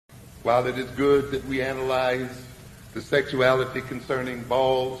while it is good that we analyze the sexuality concerning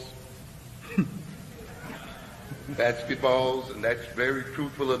balls, basketballs, and that's very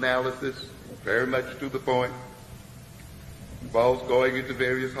truthful analysis, very much to the point. Balls going into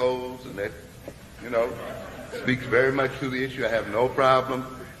various holes, and that, speaks very much to the issue. I have no problem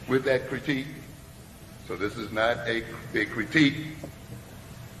with that critique. So this is not a critique.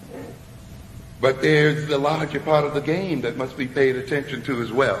 But there's the larger part of the game that must be paid attention to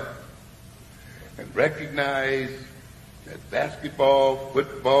as well. And recognize that basketball,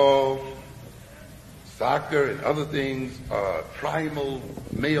 football, soccer, and other things are primal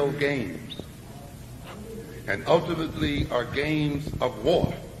male games, and ultimately are games of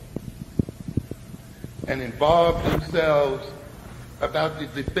war, and involve themselves about the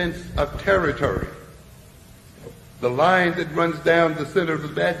defense of territory. The line that runs down the center of the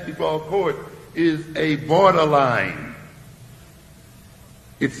basketball court is a borderline.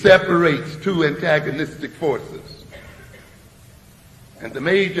 It separates two antagonistic forces. And the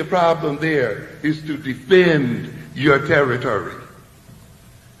major problem there is to defend your territory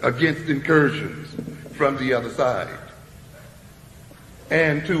against incursions from the other side.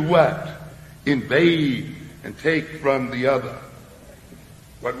 And to what? Invade and take from the other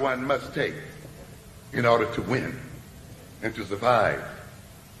what one must take in order to win and to survive.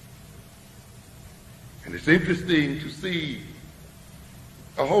 And it's interesting to see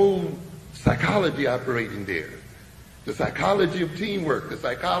a whole psychology operating there. The psychology of teamwork, the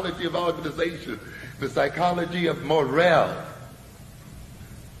psychology of organization, the psychology of morale,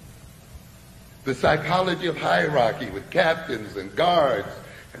 the psychology of hierarchy with captains and guards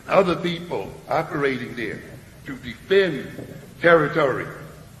and other people operating there to defend territory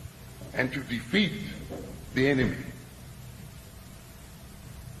and to defeat the enemy.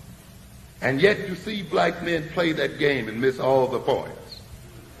 And yet to see black men play that game and miss all the points.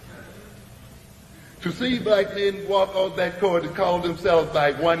 To see black men walk on that court and call themselves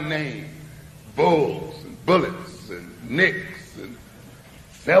by one name, Bulls and Bullets and Knicks and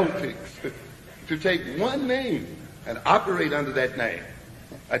Celtics, to take one name and operate under that name,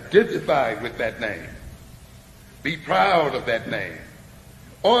 identify with that name, be proud of that name,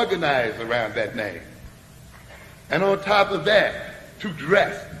 organize around that name, and on top of that, to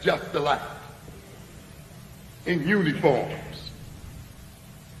dress just alike in uniforms.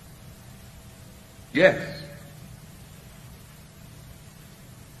 Yes.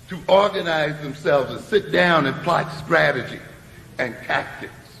 To organize themselves and sit down and plot strategy and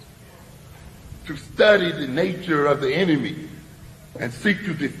tactics. To study the nature of the enemy and seek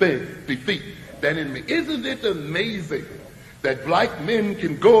to defeat that enemy. Isn't it amazing that black men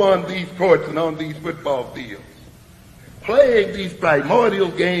can go on these courts and on these football fields, playing these primordial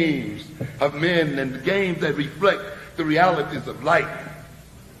games of men and the games that reflect the realities of life,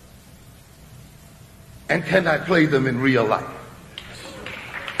 and cannot play them in real life?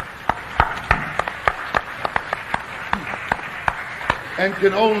 And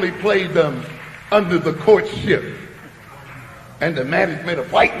can only play them under the courtship and the management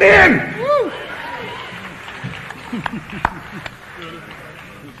of white men.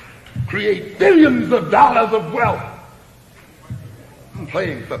 Create billions of dollars of wealth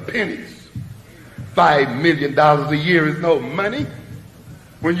playing for pennies. $5 million a year is no money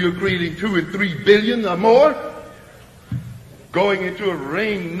when you're creating 2 and 3 billion or more. Going into a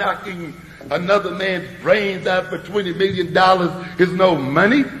ring, knocking another man's brains out for $20 million is no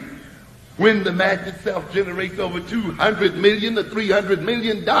money when the match itself generates over $200 million to $300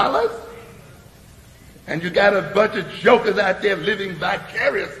 million. And you got a bunch of jokers out there living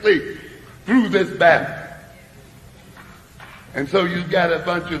vicariously through this battle. And so you've got a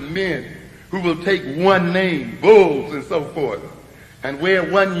bunch of men who will take one name, Bulls and so forth, and wear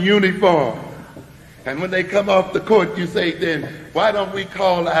one uniform. And when they come off the court, you say, then, why don't we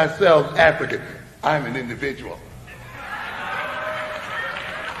call ourselves African? I'm an individual.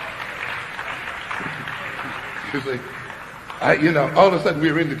 You see, all of a sudden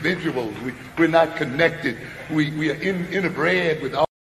we're individuals. We're not connected. We are interbred with all